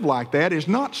to live like that is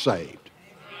not saved.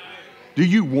 Do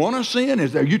you want to sin?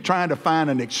 Are you trying to find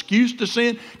an excuse to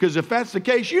sin? Because if that's the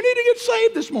case, you need to get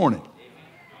saved this morning.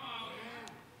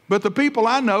 But the people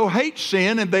I know hate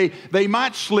sin, and they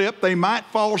might slip, they might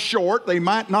fall short, they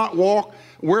might not walk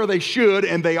where they should,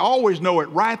 and they always know it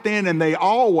right then, and they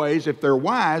always, if they're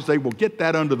wise, they will get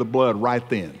that under the blood right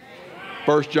then.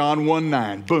 1 John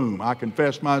 1:9, boom, I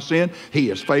confess my sin.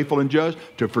 He is faithful and just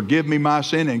to forgive me my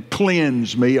sin and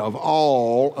cleanse me of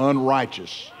all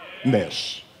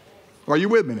unrighteousness. Are you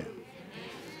with me now?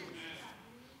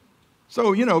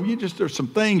 So, you know, there's some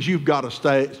things you've got to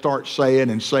start saying,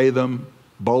 and say them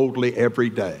boldly every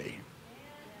day.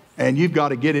 And you've got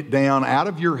to get it down out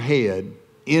of your head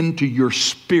into your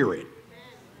spirit.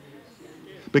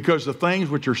 Because the things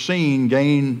which are seen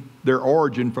gain their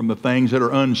origin from the things that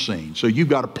are unseen. So you've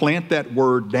got to plant that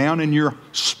word down in your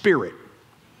spirit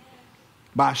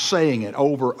by saying it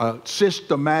over a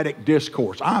systematic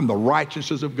discourse. I'm the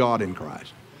righteousness of God in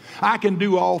Christ. I can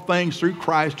do all things through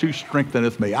Christ who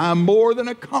strengtheneth me. I'm more than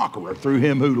a conqueror through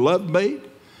him who loved me.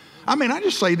 I mean, I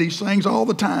just say these things all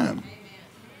the time.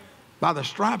 By the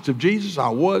stripes of Jesus, I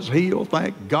was healed.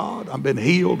 Thank God. I've been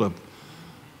healed of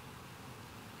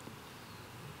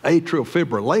atrial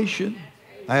fibrillation.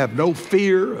 I have no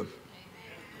fear of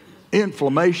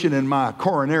inflammation in my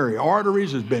coronary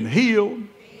arteries. Has been healed.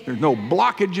 There's no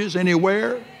blockages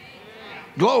anywhere.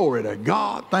 Glory to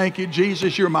God. Thank you,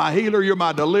 Jesus. You're my healer. You're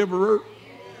my deliverer.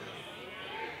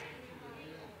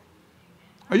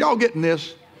 Are y'all getting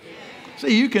this?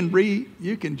 See, you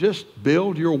can just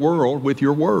build your world with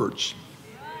your words.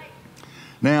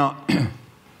 Now,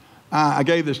 I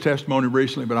gave this testimony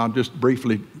recently, but I'll just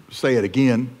briefly say it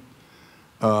again.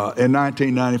 In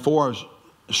 1994, I was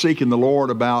seeking the Lord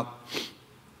about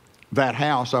that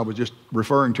house I was just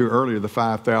referring to earlier, the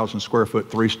 5,000 square foot,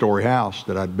 3-story house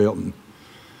that I'd built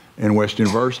in West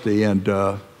University. And,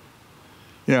 you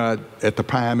know, at the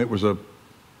time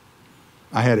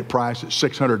I had it priced at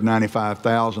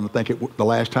 $695,000. I think the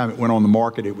last time it went on the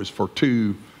market, it was for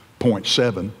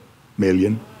 $2.7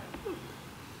 million.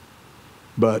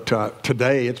 But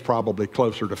today, it's probably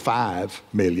closer to $5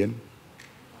 million.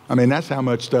 I mean, that's how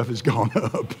much stuff has gone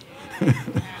up.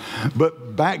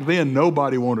 But back then,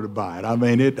 nobody wanted to buy it. I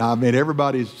mean,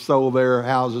 everybody sold their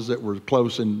houses that were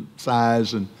close in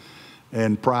size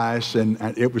and price,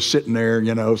 and it was sitting there,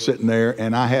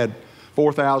 and I had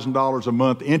 $4,000 a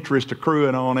month interest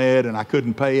accruing on it, and I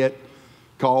couldn't pay it.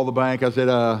 Called the bank. I said,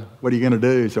 what are you going to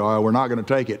do? So we're not going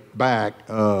to take it back.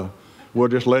 We'll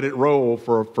just let it roll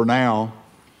for now.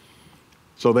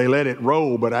 So they let it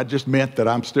roll, but I just meant that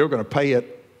I'm still going to pay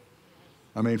it.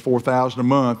 I mean, $4,000 a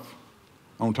month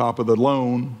on top of the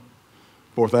loan,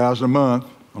 $4,000 a month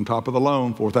on top of the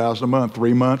loan, $4,000 a month,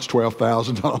 3 months,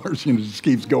 $12,000. It just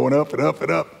keeps going up and up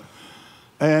and up.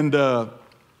 And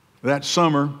that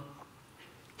summer,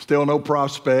 still no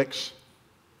prospects.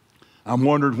 I'm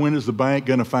wondering, when is the bank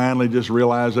going to finally just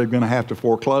realize they're going to have to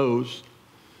foreclose?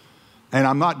 And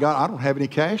I don't have any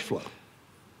cash flow.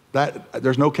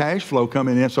 There's no cash flow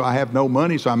coming in, so I have no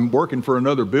money, so I'm working for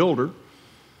another builder.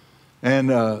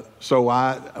 And so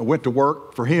I went to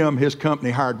work for him. His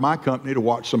company hired my company to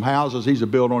watch some houses. He's a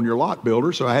build-on-your-lot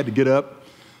builder, so I had to get up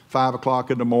 5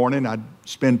 o'clock in the morning. I'd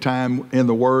spend time in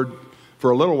the Word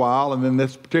for a little while, and then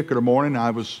this particular morning I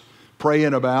was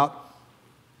praying about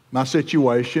my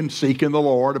situation, seeking the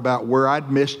Lord about where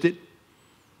I'd missed it.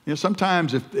 You know,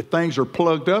 sometimes if things are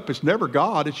plugged up, it's never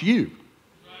God, it's you.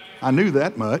 I knew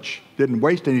that much. Didn't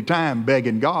waste any time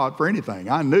begging God for anything.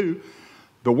 I knew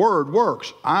the Word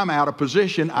works. I'm out of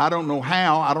position. I don't know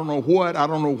how. I don't know what. I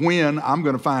don't know when. I'm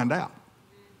going to find out.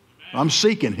 I'm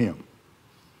seeking Him.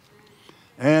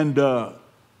 And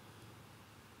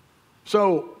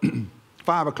so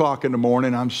 5 o'clock in the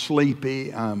morning, I'm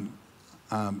sleepy.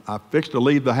 I fixed to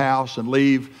leave the house and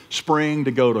leave Spring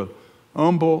to go to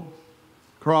Humble,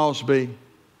 Crosby,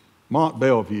 Mont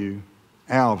Bellevue,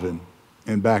 Alvin,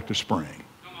 and back to Spring.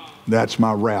 That's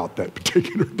my route that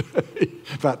particular day,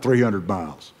 about 300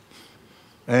 miles.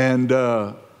 And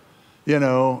you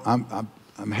know,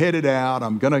 I'm headed out.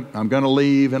 I'm gonna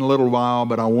leave in a little while,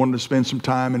 but I wanted to spend some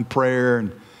time in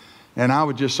prayer, and I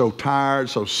was just so tired,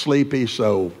 so sleepy,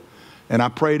 and I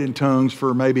prayed in tongues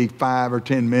for maybe 5 or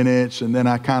 10 minutes, and then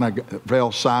I kind of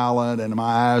fell silent, and my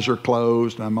eyes are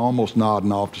closed, and I'm almost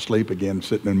nodding off to sleep again,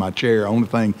 sitting in my chair. Only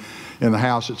thing in the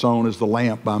house that's on is the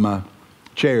lamp by my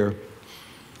chair.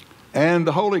 And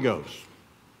the Holy Ghost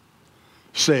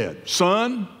said,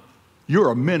 "Son,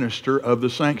 you're a minister of the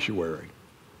sanctuary."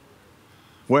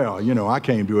 Well, you know, I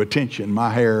came to attention. My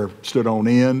hair stood on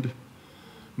end.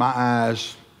 My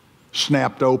eyes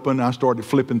snapped open. I started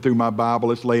flipping through my Bible.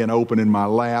 It's laying open in my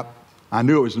lap. I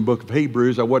knew it was in the book of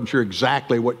Hebrews. I wasn't sure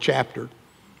exactly what chapter.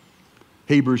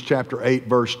 Hebrews chapter 8,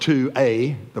 verse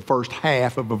 2a, the first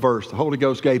half of a verse. The Holy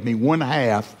Ghost gave me one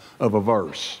half of a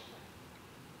verse.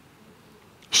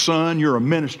 Son, you're a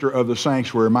minister of the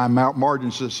sanctuary. My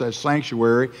margin says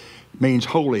sanctuary means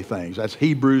holy things. That's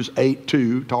Hebrews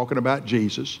 8:2, talking about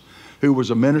Jesus, who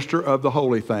was a minister of the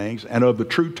holy things and of the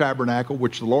true tabernacle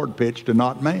which the Lord pitched and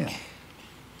not man.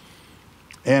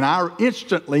 And I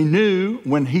instantly knew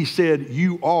when he said,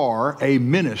 you are a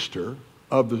minister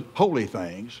of the holy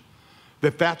things,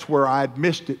 that that's where I'd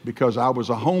missed it, because I was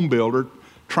a home builder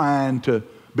trying to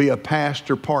be a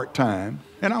pastor part-time.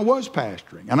 And I was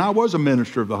pastoring, and I was a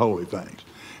minister of the holy things.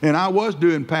 And I was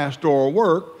doing pastoral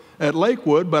work at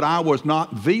Lakewood, but I was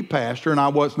not the pastor, and I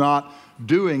was not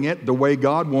doing it the way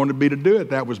God wanted me to do it.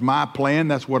 That was my plan.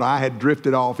 That's what I had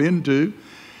drifted off into.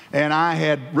 And I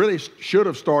had really should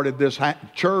have started this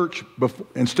church before,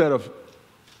 instead of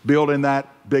building that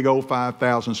big old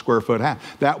 5,000 square foot house.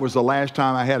 That was the last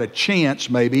time I had a chance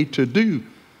maybe to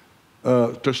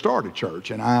start a church,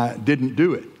 and I didn't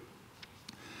do it.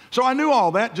 So I knew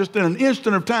all that just in an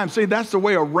instant of time. See, that's the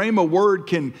way a rhema word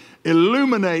can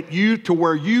illuminate you to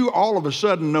where you all of a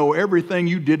sudden know everything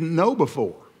you didn't know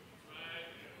before.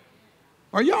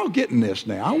 Are y'all getting this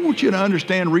now? I want you to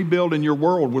understand rebuilding your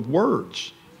world with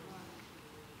words.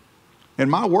 And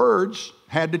my words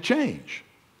had to change.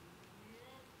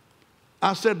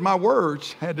 I said my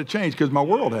words had to change because my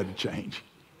world had to change.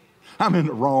 I'm in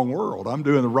the wrong world. I'm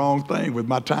doing the wrong thing with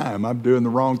my time. I'm doing the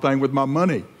wrong thing with my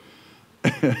money.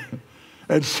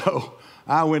 And so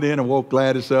I went in and woke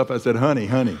Gladys up. I said, honey,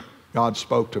 God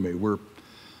spoke to me. We're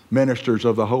ministers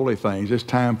of the holy things. It's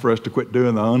time for us to quit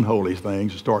doing the unholy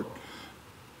things and start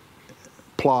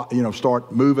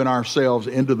moving ourselves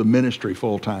into the ministry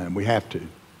full time. We have to.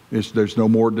 There's no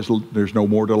more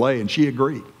delay. And she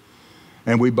agreed.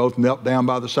 And we both knelt down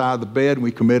by the side of the bed, and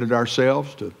we committed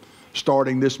ourselves to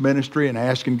starting this ministry and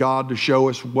asking God to show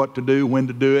us what to do, when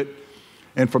to do it.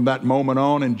 And from that moment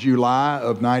on, in July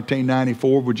of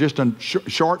 1994, with just a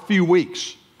short few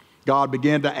weeks, God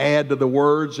began to add to the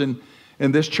words, and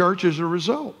this church is a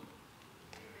result.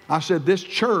 I said, this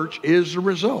church is the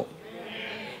result.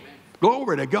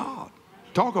 Glory to God.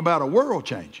 Talk about a world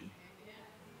changing.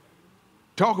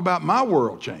 Talk about my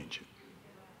world changing.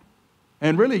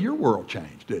 And really, your world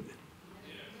changed, didn't it?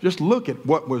 Just look at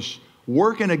what was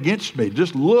working against me.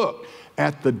 Just look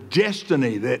at the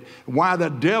destiny why the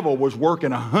devil was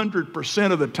working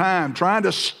 100% of the time trying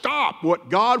to stop what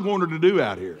God wanted to do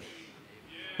out here.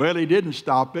 Well, he didn't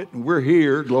stop it, and we're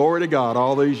here, glory to God,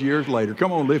 all these years later.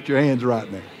 Come on, lift your hands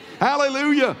right now.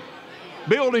 Hallelujah.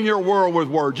 Building your world with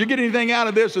words. You get anything out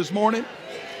of this morning?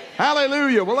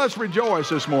 Hallelujah. Well, let's rejoice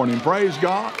this morning. Praise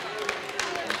God.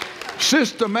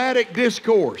 Systematic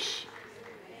discourse.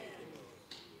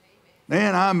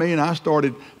 Man,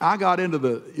 I got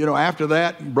into after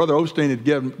that, Brother Osteen had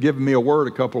given me a word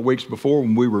a couple of weeks before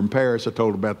when we were in Paris. I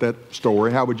told about that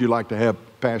story. How would you like to have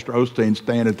Pastor Osteen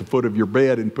stand at the foot of your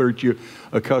bed and preach you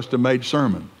a custom-made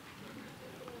sermon?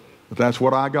 But that's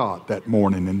what I got that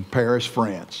morning in Paris,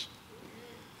 France.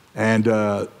 And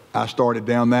I started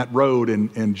down that road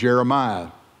in Jeremiah.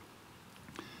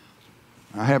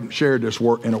 I haven't shared this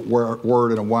word in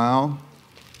a while.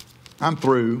 I'm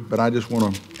through, but I just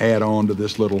want to add on to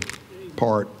this little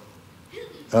part.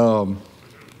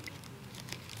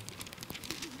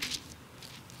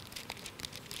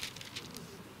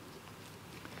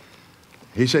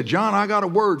 He said, John, I got a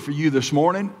word for you this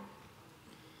morning.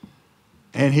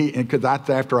 And because that's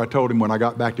after I told him when I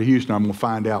got back to Houston, I'm going to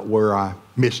find out where I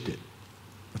missed it.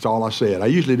 That's all I said. I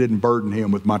usually didn't burden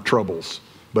him with my troubles,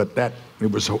 but it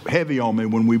was so heavy on me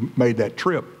when we made that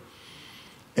trip.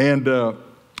 And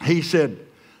he said,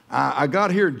 I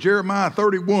got here in Jeremiah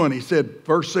 31. He said,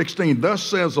 verse 16, thus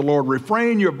says the Lord,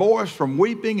 refrain your voice from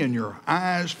weeping and your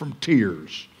eyes from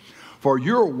tears, for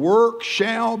your work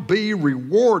shall be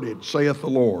rewarded, saith the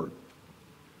Lord.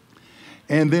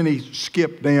 And then he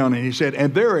skipped down and he said,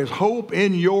 and there is hope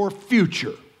in your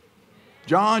future.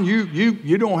 John,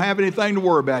 you don't have anything to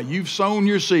worry about. You've sown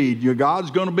your seed. Your God's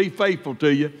going to be faithful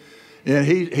to you. And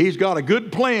he's got a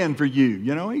good plan for you.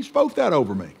 You know, he spoke that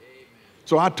over me.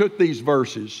 So I took these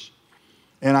verses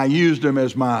and I used them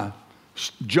as my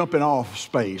jumping off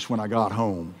space when I got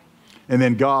home. And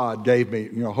then God gave me,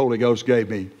 Holy Ghost gave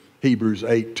me Hebrews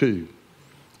 8:2.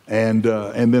 And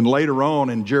then later on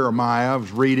in Jeremiah, I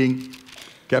was reading,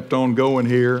 kept on going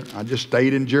here. I just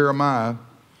stayed in Jeremiah.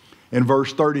 In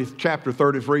chapter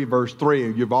 33, verse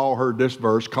 3, you've all heard this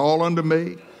verse, call unto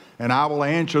me, and I will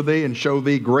answer thee and show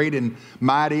thee great and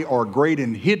mighty or great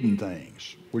and hidden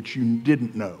things, which you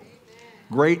didn't know.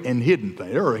 Great and hidden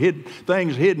things. There are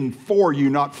things hidden for you,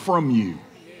 not from you.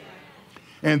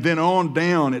 And then on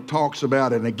down it talks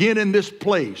about it. And again in this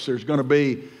place, there's going to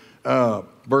be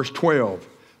verse 12.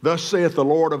 Thus saith the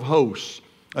Lord of hosts,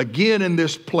 again in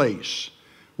this place,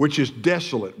 which is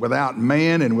desolate, without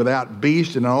man and without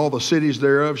beast, and all the cities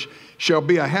thereof shall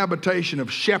be a habitation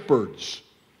of shepherds,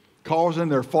 causing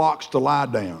their flocks to lie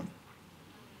down.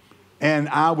 And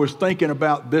I was thinking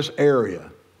about this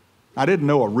area. I didn't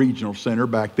know a regional center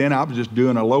back then. I was just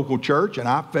doing a local church, and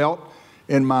I felt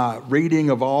in my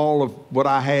reading of all of what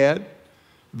I had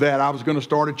that I was going to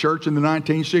start a church in the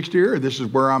 1960 era. This is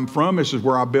where I'm from. This is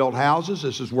where I built houses.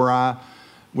 This is where I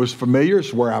was familiar. This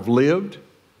is where I've lived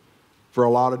for a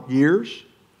lot of years.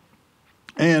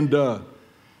 And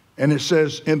it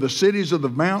says, in the cities of the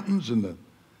mountains and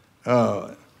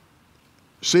the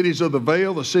cities of the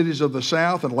vale, the cities of the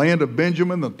south and land of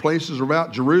Benjamin, the places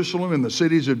about Jerusalem and the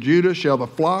cities of Judah shall the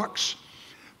flocks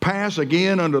pass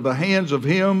again under the hands of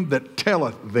him that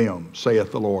telleth them,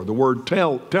 saith the Lord. The word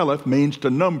telleth means to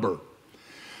number.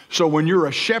 So when you're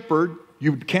a shepherd,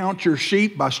 you would count your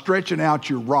sheep by stretching out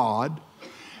your rod,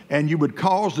 and you would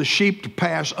cause the sheep to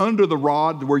pass under the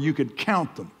rod where you could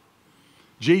count them.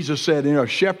 Jesus said, a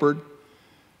shepherd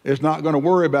is not going to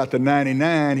worry about the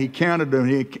 99. He counted them.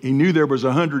 He knew there was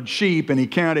 100 sheep, and he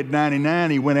counted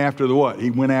 99. He went after the what?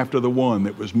 He went after the one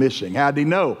that was missing. How did he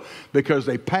know? Because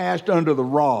they passed under the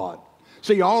rod.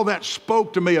 See, all that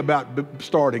spoke to me about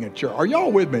starting a church. Are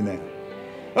y'all with me now?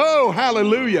 Oh,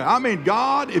 hallelujah. I mean,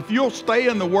 God, if you'll stay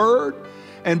in the Word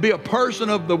and be a person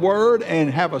of the Word and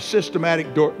have a systematic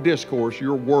discourse,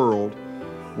 your world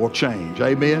will change.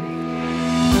 Amen.